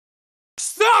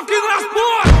Ставки на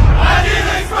спорт!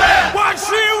 1xbet!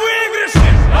 Большие выигрыши!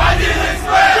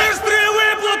 1xbet! Быстрые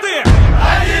выплаты!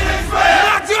 1xbet!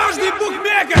 Надежный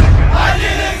букмекер!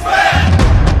 1xbet!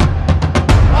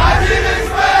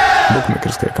 1xbet!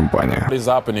 Букмекерская компания. What is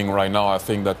happening right now, I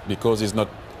think that because he's not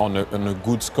on a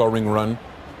good scoring run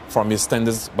from his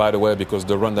standards, by the way, because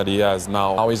the run that he has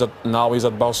now he's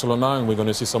at Barcelona, and we're going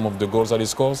to see some of the goals that he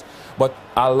scores. But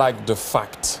I like the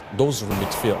fact those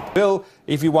midfield. Bill,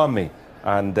 if you want me,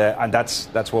 and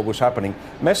that's what was happening.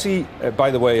 Messi,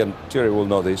 by the way, and Thierry will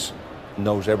know this,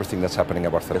 knows everything that's happening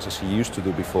at Barcelona as he used to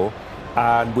do before.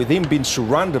 And with him being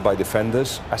surrounded by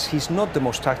defenders, as he's not the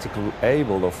most tactical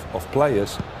able of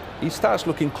players, he starts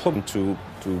looking club to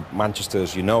Manchester,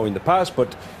 as you know, in the past,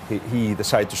 but he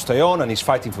decided to stay on and he's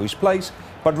fighting for his place.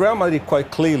 But Real Madrid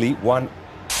quite clearly won.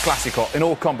 Clasico in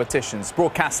all competitions,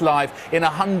 broadcast live in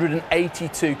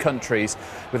 182 countries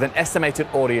with an estimated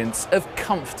audience of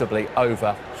comfortably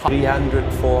over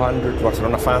 300, 400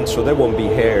 Barcelona fans, so they won't be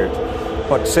heard.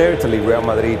 But certainly Real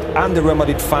Madrid and the Real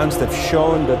Madrid fans, they've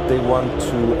shown that they want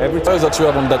to every time that you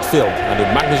have on that field and the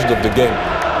magnitude of the game,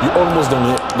 you almost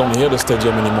don't hear the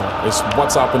stadium anymore. It's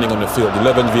what's happening on the field.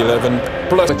 11v11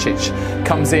 plus. Vučić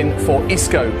comes in for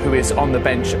Isco, who is on the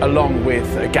bench along with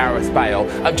Gareth Bale.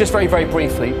 Just very, very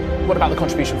briefly, what about the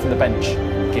contribution from the bench?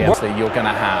 Guillaume, so you're going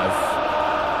to have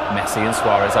Messi and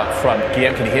Suarez up front.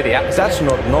 Guillaume, can you hear the atmosphere? That's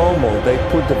not normal. They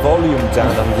put the volume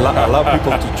down and allow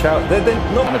people to shout.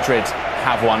 Real Madrid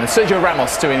have one. And Sergio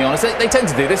Ramos doing the honours. They tend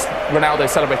to do this. Ronaldo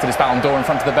celebrated his Ballon d'Or in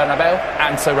front of the Bernabeu,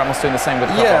 and so Ramos doing the same with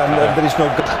the Yeah, and there is no...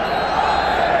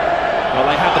 Well,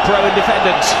 they had the pro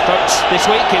independence votes this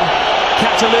week in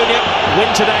Catalonia.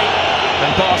 Win today,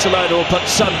 and Barcelona will put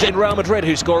some in Real Madrid,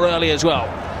 who score early as well.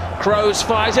 Kroos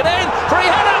fires it in. Free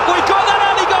header. We've got that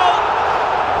early goal,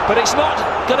 but it's not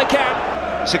going to count.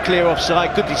 It's a clear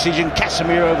offside. Good decision.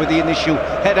 Casemiro with the initial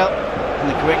header, and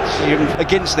the correct decision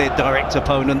against their direct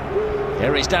opponent.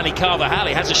 Here is Dani Carvajal.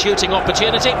 He has a shooting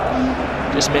opportunity.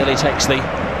 Just merely takes the...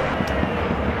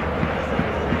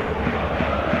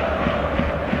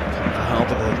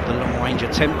 The long-range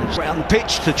attempt around the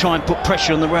pitch to try and put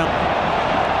pressure on the round.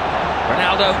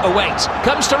 Ronaldo awaits.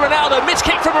 Comes to Ronaldo.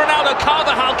 Mid-kick from Ronaldo.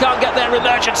 Carvajal can't get there.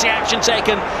 Emergency action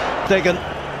taken. Stegen.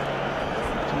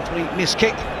 Complete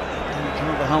miss-kick. And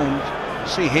Carvajal,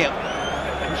 see here,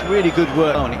 it's really good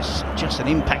work. Oh, and it's just an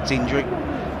impact injury.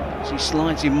 As he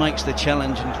slides in, makes the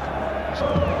challenge. And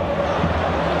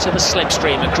into the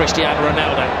slipstream of Cristiano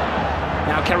Ronaldo.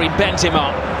 Now carrying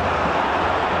Benzema.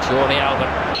 Jordi Alba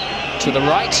to the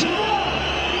right.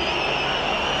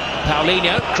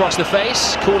 Paulinho across the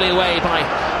face, coolly away by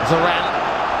Varane.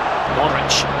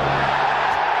 Modric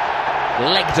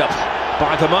legged up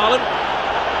by Vermaelen.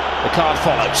 The card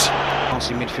follows.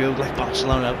 Passing midfield, left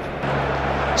Barcelona.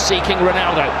 Seeking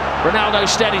Ronaldo. Ronaldo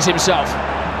steadies himself.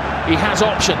 He has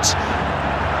options.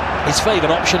 His favoured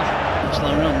option.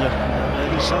 Barcelona on the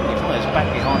early 75s,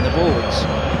 back behind the boards.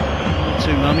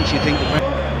 2 moments you think the...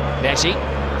 Messi.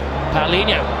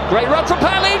 Paulinho. Great run from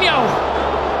Paulinho.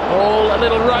 All a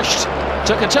little rushed.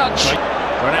 Took a touch.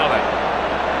 Ronaldo.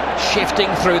 Shifting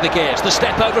through the gears. The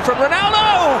step over from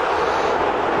Ronaldo.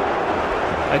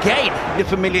 Again. The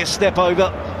familiar step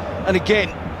over. And again.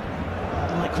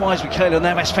 Likewise with Keylor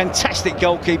Navas. Fantastic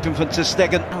goalkeeping from Ter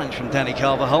Stegen. Challenge from Dani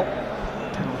Carvajal.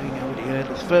 Paulinho already heard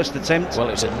the first attempt. Well,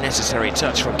 it was a necessary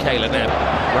touch from Keylor Navas.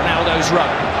 Ronaldo's run.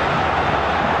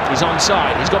 He's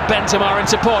onside. He's got Benzema in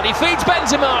support. He feeds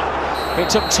Benzema. It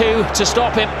took 2 to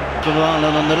stop him. Varane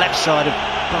on the left side of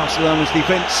Barcelona's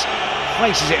defence.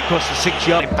 Places it across the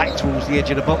 6-yard. Back towards the edge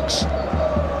of the box.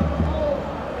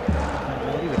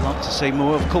 We would like to see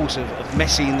more, of course, of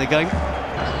Messi in the game.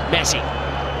 Messi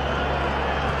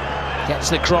gets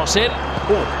the cross in.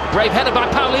 Oh, brave header by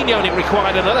Paulinho, and it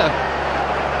required another.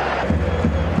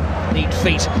 Neat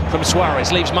feet from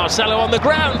Suarez, leaves Marcelo on the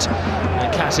ground.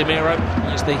 And Casemiro,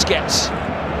 as these gets,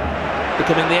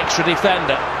 becoming the extra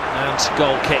defender. And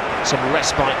goal kick, some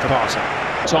respite for Barca.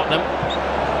 Tottenham.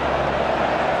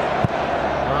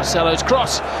 Marcelo's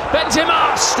cross.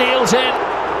 Benzema steals in.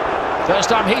 First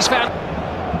time he's found.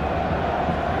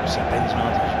 See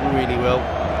Benzema does really well.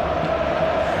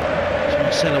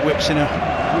 Marcelo whips in a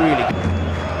really good.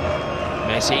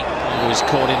 Messi, who was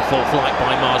caught in full flight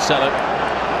by Marcelo.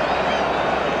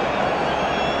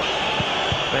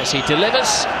 Messi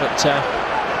delivers, but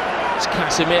it's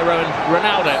Casemiro and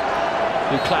Ronaldo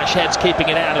who clash heads, keeping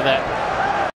it out of there.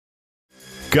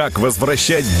 Как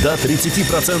возвращать до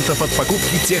 30% от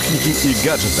покупки техники и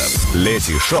гаджетов?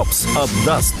 Leti Shops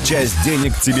отдаст часть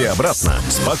денег тебе обратно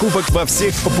с покупок во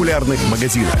всех популярных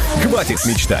магазинах. Хватит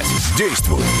мечтать.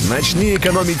 Действуй. Начни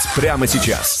экономить прямо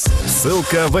сейчас.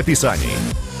 Ссылка в описании.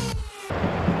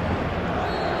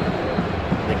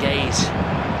 The gaze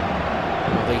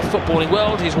of the footballing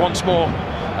world is once more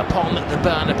upon the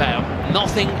Bernabeu.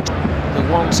 Nothing. The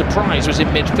one surprise was in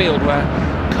midfield where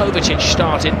Kovacic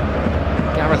started.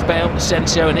 Gareth Bale,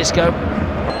 Asensio and Isco.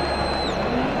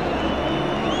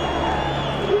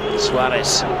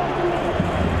 Suarez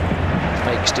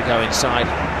fakes to go inside.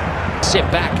 Sit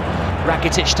back.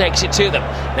 Rakitic takes it to them.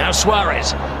 Now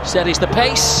Suarez steadies the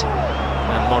pace.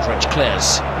 And Modric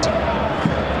clears.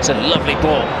 It's a lovely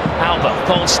ball. Alba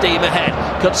full steam ahead.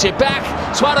 Cuts it back.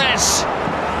 Suarez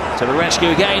to the rescue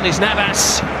again is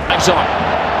Navas. Moves on.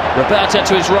 Roberto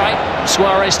to his right.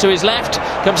 Suarez to his left.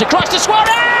 Comes across to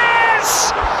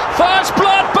Suarez! First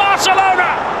blood,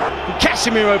 Barcelona!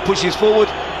 Casemiro pushes forward.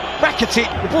 Rakitic,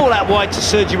 the ball out wide to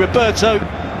Sergio Roberto.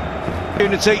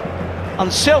 Unity.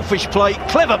 Unselfish play,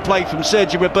 clever play from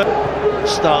Sergio Roberto.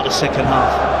 Start the second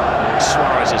half.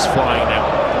 Suarez is flying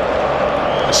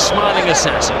now. A smiling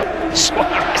assassin.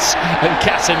 Suarez and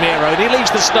Casemiro. And he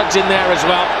leaves the studs in there as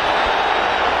well.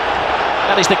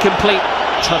 That is the complete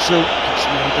tussle.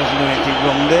 Casemiro doesn't do anything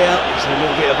wrong there. There's a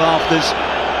little bit of afters.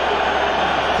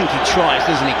 I think he tries,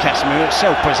 doesn't he, Casemiro? It's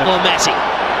self-preservation. Well, Messi.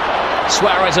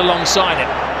 Suarez alongside him.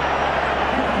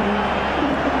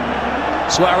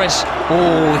 Suarez,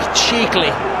 oh, cheekily.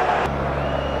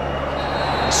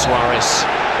 Suarez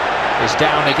is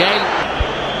down again.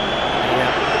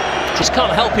 Yeah. Just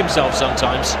can't help himself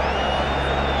sometimes.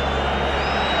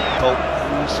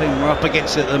 We're up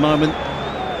against it at the moment.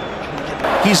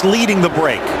 He's leading the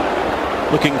break.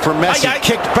 Looking for Messi,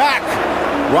 kicked back.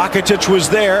 Rakitic was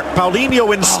there.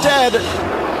 Paulinho instead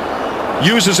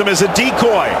uses him as a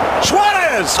decoy.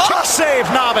 Suarez, kick save,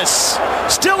 Navas.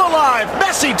 Still alive.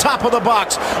 Messi top of the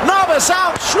box. Navas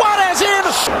out. Suarez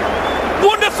in.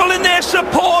 Wonderful in their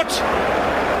support.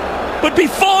 But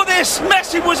before this,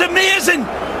 Messi was amazing.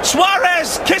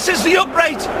 Suarez kisses the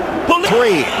upright.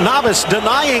 Three. Navas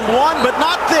denying one, but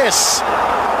not this.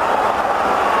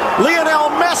 Lionel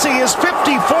Messi, his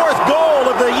 54th goal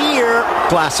of the year.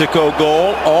 Clasico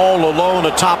goal, all alone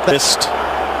atop this.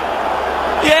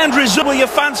 The end result with your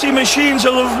fancy machines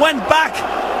will have went back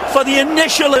for the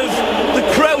initial of the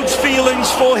crowd's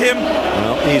feelings for him.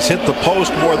 Well, he's hit the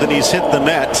post more than he's hit the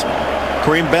net.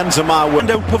 Karim Benzema with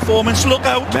out performance, look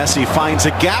out. Messi finds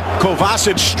a gap.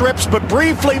 Kovacic strips, but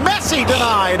briefly Messi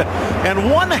denied. And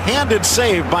one-handed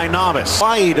save by Navas.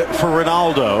 Wide for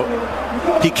Ronaldo.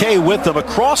 Piqué with them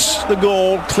across the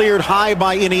goal, cleared high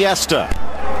by Iniesta.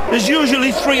 There's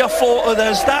usually 3 or 4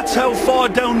 others. That's how far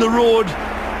down the road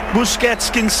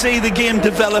Busquets can see the game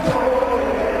develop.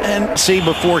 And see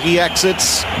before he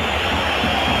exits.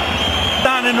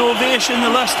 An ovation the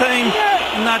last time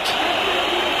in that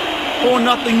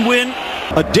 4-0 win.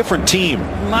 A different team.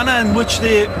 Manner in which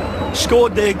they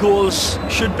scored their goals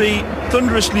should be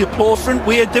thunderously applauded.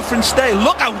 We a different style.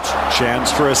 Look out!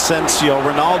 Chance for Asensio.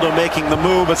 Ronaldo making the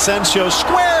move. Asensio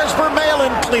squares.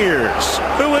 Vermaelen clears.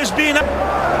 Who has been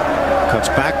cuts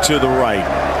back to the right.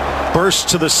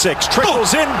 Bursts to the 6.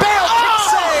 Trickles in. Bale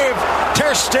save.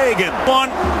 Ter Stegen.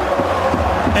 One.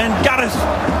 And Gareth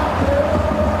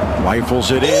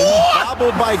rifles it in.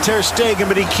 Bobbled by Ter Stegen,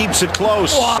 but he keeps it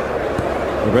close.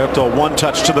 Roberto, one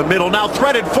touch to the middle, now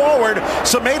threaded forward.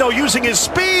 Semedo using his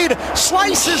speed,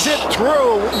 slices it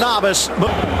through Navas.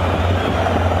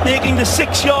 Making the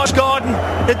 6-yard garden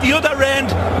at the other end.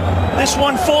 This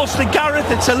one falls to Gareth,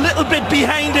 it's a little bit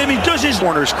behind him, he does his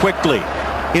corners quickly.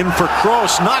 In for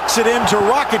Kroos, knocks it into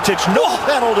Rakitic, no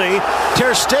penalty.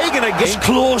 Ter Stegen again. It's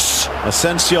close.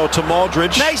 Asensio to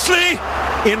Modric. Nicely.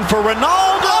 In for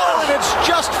Ronaldo, and it's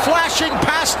just flashing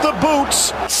past the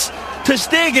boots. Ter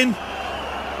Stegen.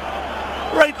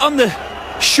 Right on the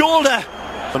shoulder.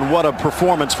 And what a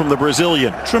performance from the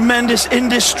Brazilian. Tremendous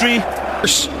industry.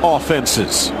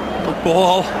 Offenses. The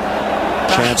ball.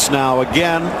 Chance now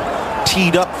again.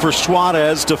 Teed up for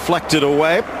Suarez, deflected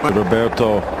away.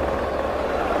 Roberto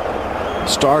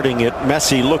starting it.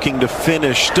 Messi looking to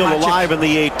finish. Still alive in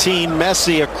the 18.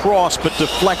 Messi across, but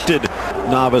deflected.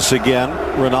 Navas again.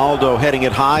 Ronaldo heading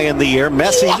it high in the air.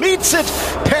 Messi meets it.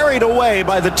 Parried away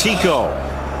by the Tico.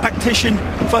 Tactician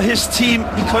for his team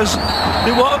because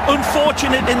they were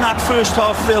unfortunate in that first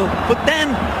half, Phil. But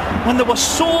then, when they were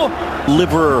so...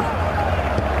 Liver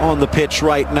on the pitch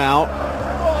right now.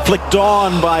 Flicked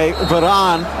on by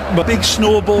Varane. But big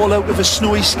snowball out of a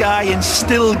snowy sky and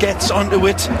still gets onto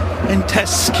it and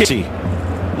tests Kitty.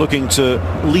 looking to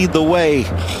lead the way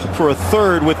for a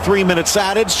third with 3 minutes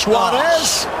added.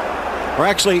 Suarez, or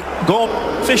actually go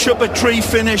fish up a tree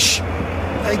finish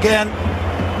again.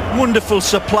 Wonderful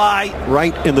supply.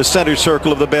 Right in the center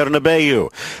circle of the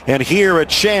Bernabeu. And here a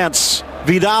chance.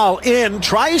 Vidal in,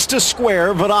 tries to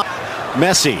square, but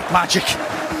Messi. Magic.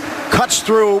 Cuts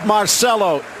through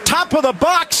Marcelo. Top of the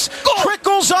box.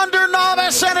 Trickles under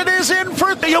Navas, and it is in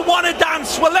for... You want to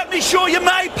dance? Well, let me show you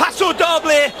my paso doble.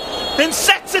 Then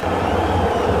sets it.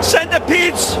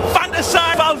 Centipede, fantasy,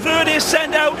 Valverde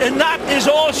sent out, and that is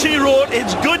all she wrote.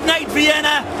 It's good night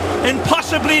Vienna, and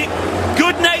possibly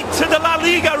good night to the La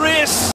Liga race.